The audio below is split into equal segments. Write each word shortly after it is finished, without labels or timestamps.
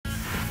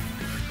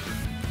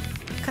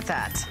at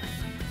that.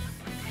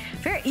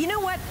 You know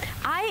what?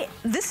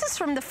 This is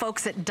from the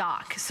folks at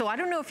Dock. So I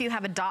don't know if you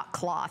have a Dock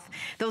cloth.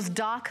 Those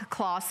Dock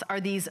cloths are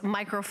these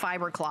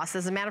microfiber cloths.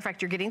 As a matter of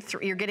fact, you're getting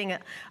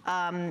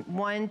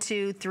 1,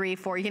 2, 3,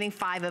 4. You're getting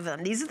 5 of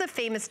them. These are the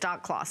famous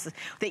Dock cloths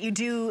that you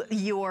do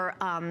your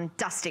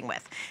dusting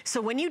with. So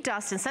when you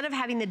dust, instead of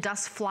having the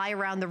dust fly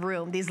around the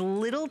room, these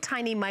little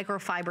tiny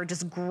microfiber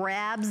just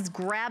grabs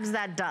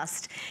that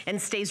dust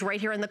and stays right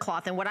here in the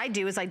cloth. And what I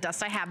do is I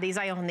have these,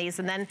 I own these,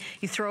 and then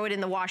you throw it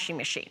in the washing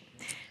machine.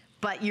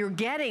 But you're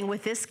getting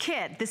with this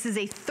kit, this is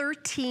a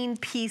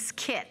 13-piece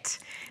kit.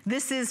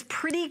 This is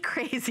pretty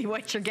crazy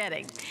what you're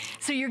getting.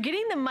 So you're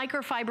getting the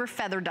microfiber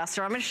feather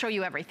duster. I'm gonna show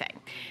you everything.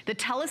 The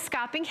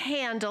telescoping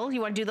handle,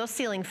 you wanna do those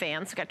ceiling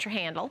fans, got your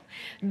handle.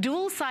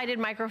 Dual-sided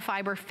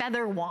microfiber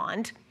feather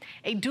wand,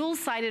 a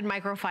dual-sided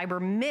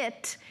microfiber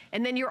mitt,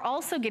 and then you're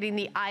also getting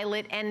the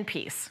eyelet end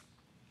piece.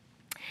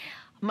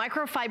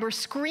 Microfiber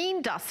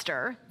screen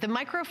duster, the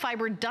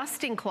microfiber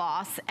dusting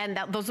cloths, and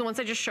those are the ones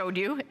I just showed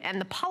you, and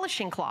the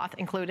polishing cloth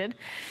included.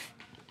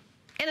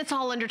 And it's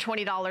all under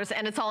 $20,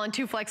 and it's all in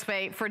 2 flex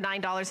pay for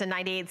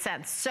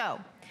 $9.98. So,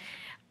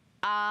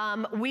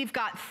 we've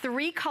got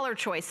 3 color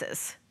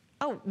choices.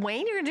 Oh,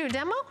 Wayne, you're gonna do a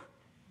demo?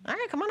 All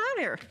right, come on out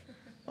here.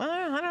 Well, I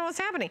don't know what's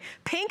happening.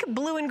 Pink,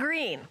 blue, and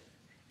green.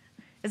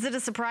 Is it a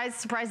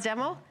surprise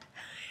demo?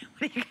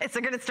 You guys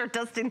are gonna start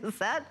dusting the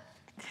set?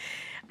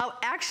 Oh,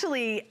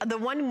 actually, the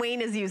one Wayne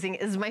is using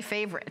is my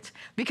favorite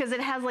because it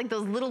has like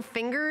those little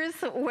fingers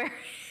where,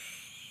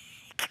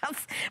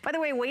 by the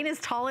way, Wayne is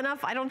tall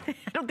enough, I don't think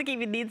he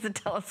even needs a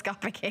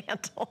telescopic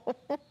handle.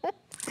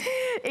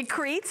 It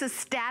creates a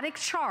static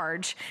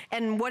charge,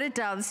 and what it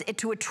does,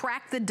 to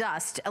attract the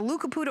dust.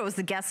 Luca Puto is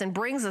the guest and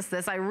brings us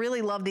this. I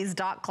really love these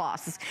Dock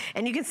cloths.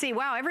 And you can see,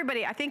 wow,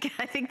 everybody, I think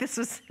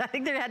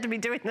they had to be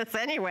doing this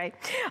anyway.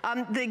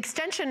 The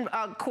extension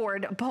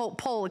cord,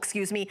 pole,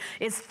 excuse me,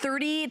 is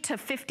 30 to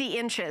 50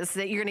 inches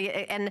that you're gonna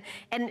get,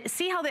 and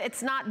see how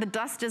it's not, the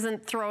dust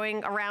isn't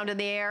throwing around in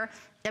the air.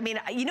 I mean,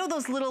 you know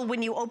those little,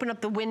 when you open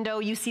up the window,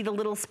 you see the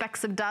little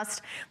specks of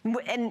dust,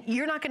 and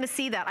you're not gonna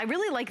see that. I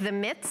really like the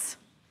mitts.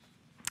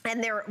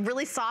 And they're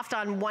really soft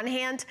on one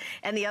hand,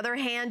 and the other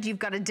hand, you've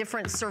got a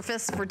different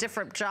surface for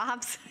different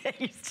jobs.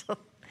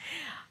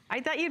 I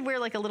thought you'd wear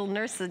like a little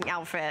nursing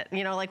outfit,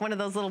 you know, like one of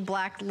those little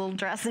black little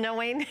dresses. No,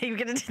 Wayne, you're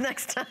gonna do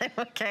next time,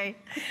 okay.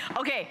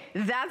 Okay,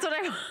 that's what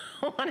I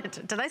wanted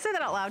to, did I say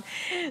that out loud?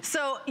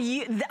 So,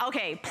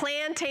 okay,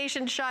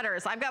 plantation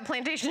shutters. I've got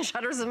plantation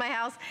shutters in my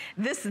house.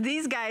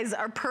 These guys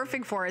are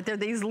perfect for it. They're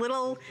these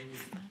little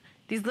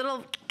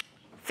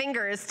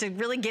fingers to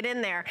really get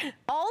in there.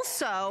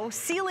 Also,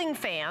 ceiling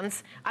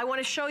fans, I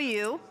wanna show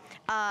you,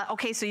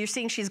 okay, so you're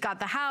seeing she's got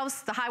the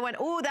house, the high one.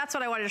 Oh, that's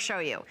what I wanted to show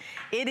you.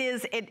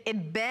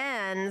 It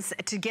bends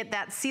to get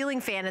that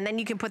ceiling fan, and then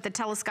you can put the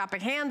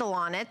telescopic handle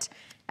on it.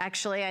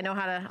 Actually, I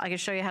can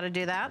show you how to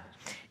do that.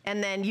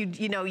 And then you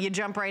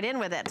jump right in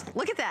with it.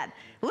 Look at that.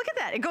 Look at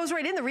that. It goes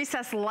right in, the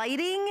recessed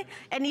lighting.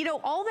 And you know,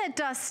 all that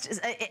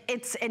dust,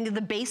 it's into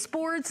the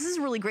baseboards. This is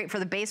really great for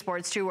the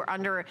baseboards too, or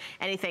under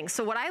anything.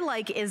 So what I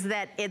like is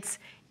that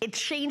it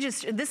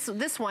changes,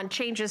 this one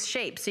changes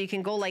shape. So you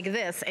can go like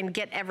this and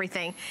get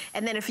everything.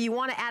 And then if you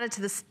want to add it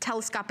to this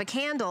telescopic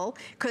handle,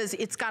 because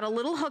it's got a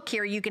little hook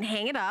here, you can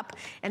hang it up.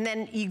 And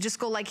then you just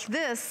go like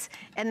this,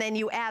 and then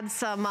you add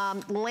some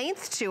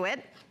length to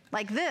it,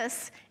 like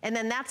this, and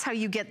then that's how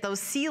you get those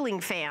ceiling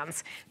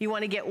fans. You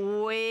wanna get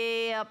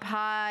way up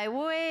high,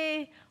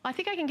 I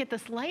think I can get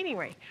this lighting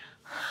right.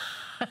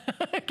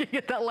 I can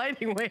get that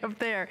lighting way up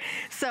there.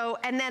 So,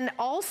 and then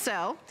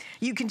also,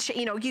 you can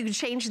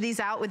change these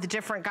out with the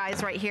different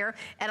guys right here,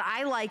 and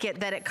I like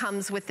it that it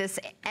comes with this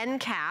end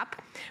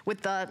cap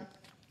with the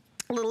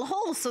little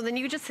holes, so then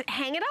you just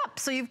hang it up,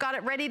 so you've got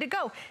it ready to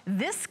go.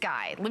 This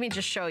guy, let me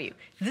just show you.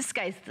 This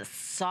guy's the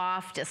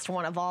softest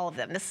one of all of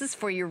them. This is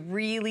for your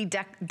really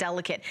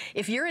delicate.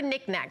 If you're a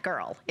knick-knack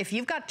girl, if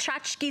you've got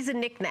tchotchkes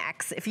and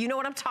knickknacks, if you know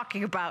what I'm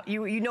talking about,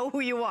 you know who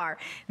you are.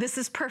 This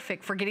is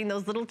perfect for getting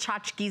those little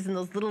tchotchkes and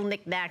those little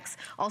knickknacks.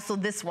 Also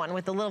this one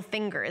with the little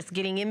fingers,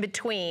 getting in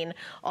between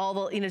all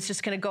the, it's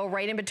just gonna go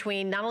right in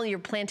between not only your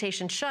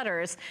plantation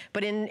shutters,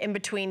 but in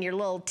between your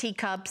little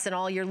teacups and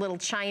all your little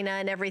china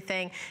and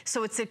everything.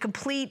 So it's a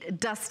complete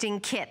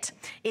dusting kit.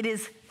 It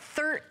is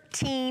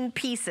 13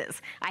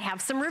 pieces. I have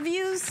some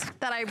reviews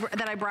that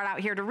I brought out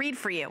here to read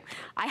for you.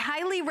 I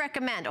highly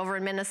recommend over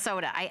in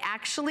Minnesota. I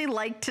actually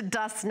like to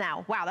dust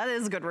now. Wow, that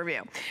is a good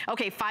review.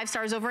 Okay, 5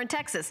 stars over in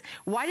Texas.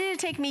 Why did it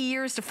take me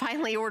years to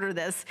finally order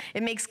this?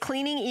 It makes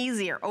cleaning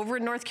easier. Over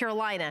in North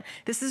Carolina,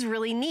 this is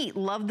really neat.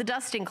 Love the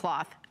dusting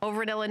cloth.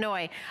 Over in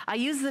Illinois, I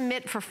use the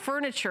mitt for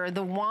furniture,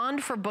 the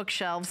wand for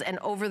bookshelves, and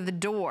over the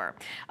door.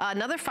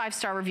 Another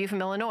 5-star review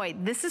from Illinois.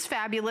 This is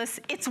fabulous.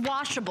 It's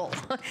washable.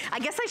 I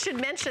guess I should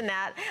mention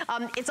that.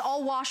 It's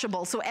all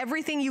washable, so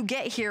everything you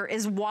get here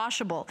is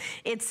washable.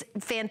 It's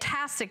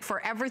fantastic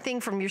for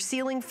everything from your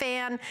ceiling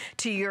fan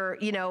to your,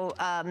 you know,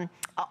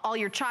 all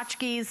your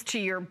tchotchkes to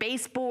your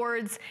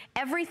baseboards,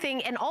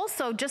 everything, and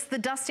also just the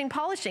dusting,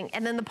 polishing,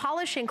 and then the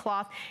polishing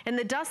cloth and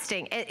the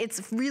dusting.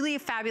 It's really a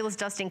fabulous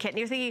dusting kit. And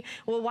you're thinking,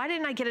 well, why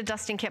didn't I get a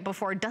dusting kit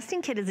before? A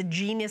dusting kit is a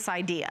genius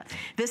idea.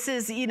 This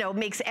is, you know,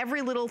 makes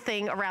every little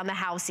thing around the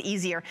house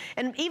easier.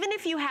 And even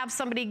if you have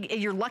somebody,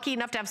 you're lucky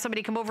enough to have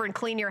somebody come over and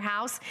clean your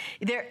house,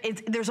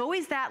 there's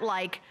always that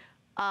like,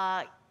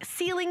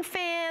 ceiling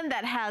fan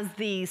that has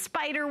the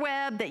spider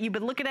web that you've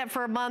been looking at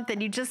for a month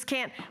and you just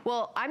can't.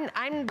 Well,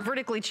 I'm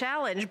vertically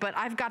challenged, but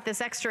I've got this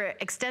extra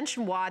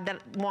extension wand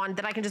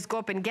that I can just go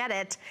up and get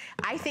it.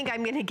 I think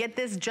I'm gonna get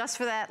this just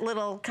for that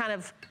little kind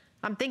of,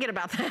 I'm thinking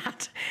about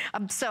that.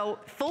 So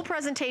full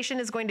presentation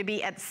is going to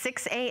be at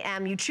 6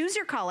 a.m. You choose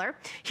your color.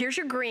 Here's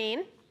your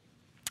green.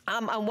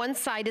 On one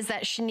side is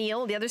that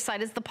chenille, the other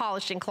side is the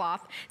polishing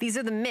cloth. These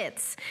are the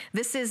mitts.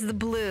 This is the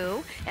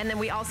blue, and then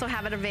we also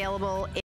have it available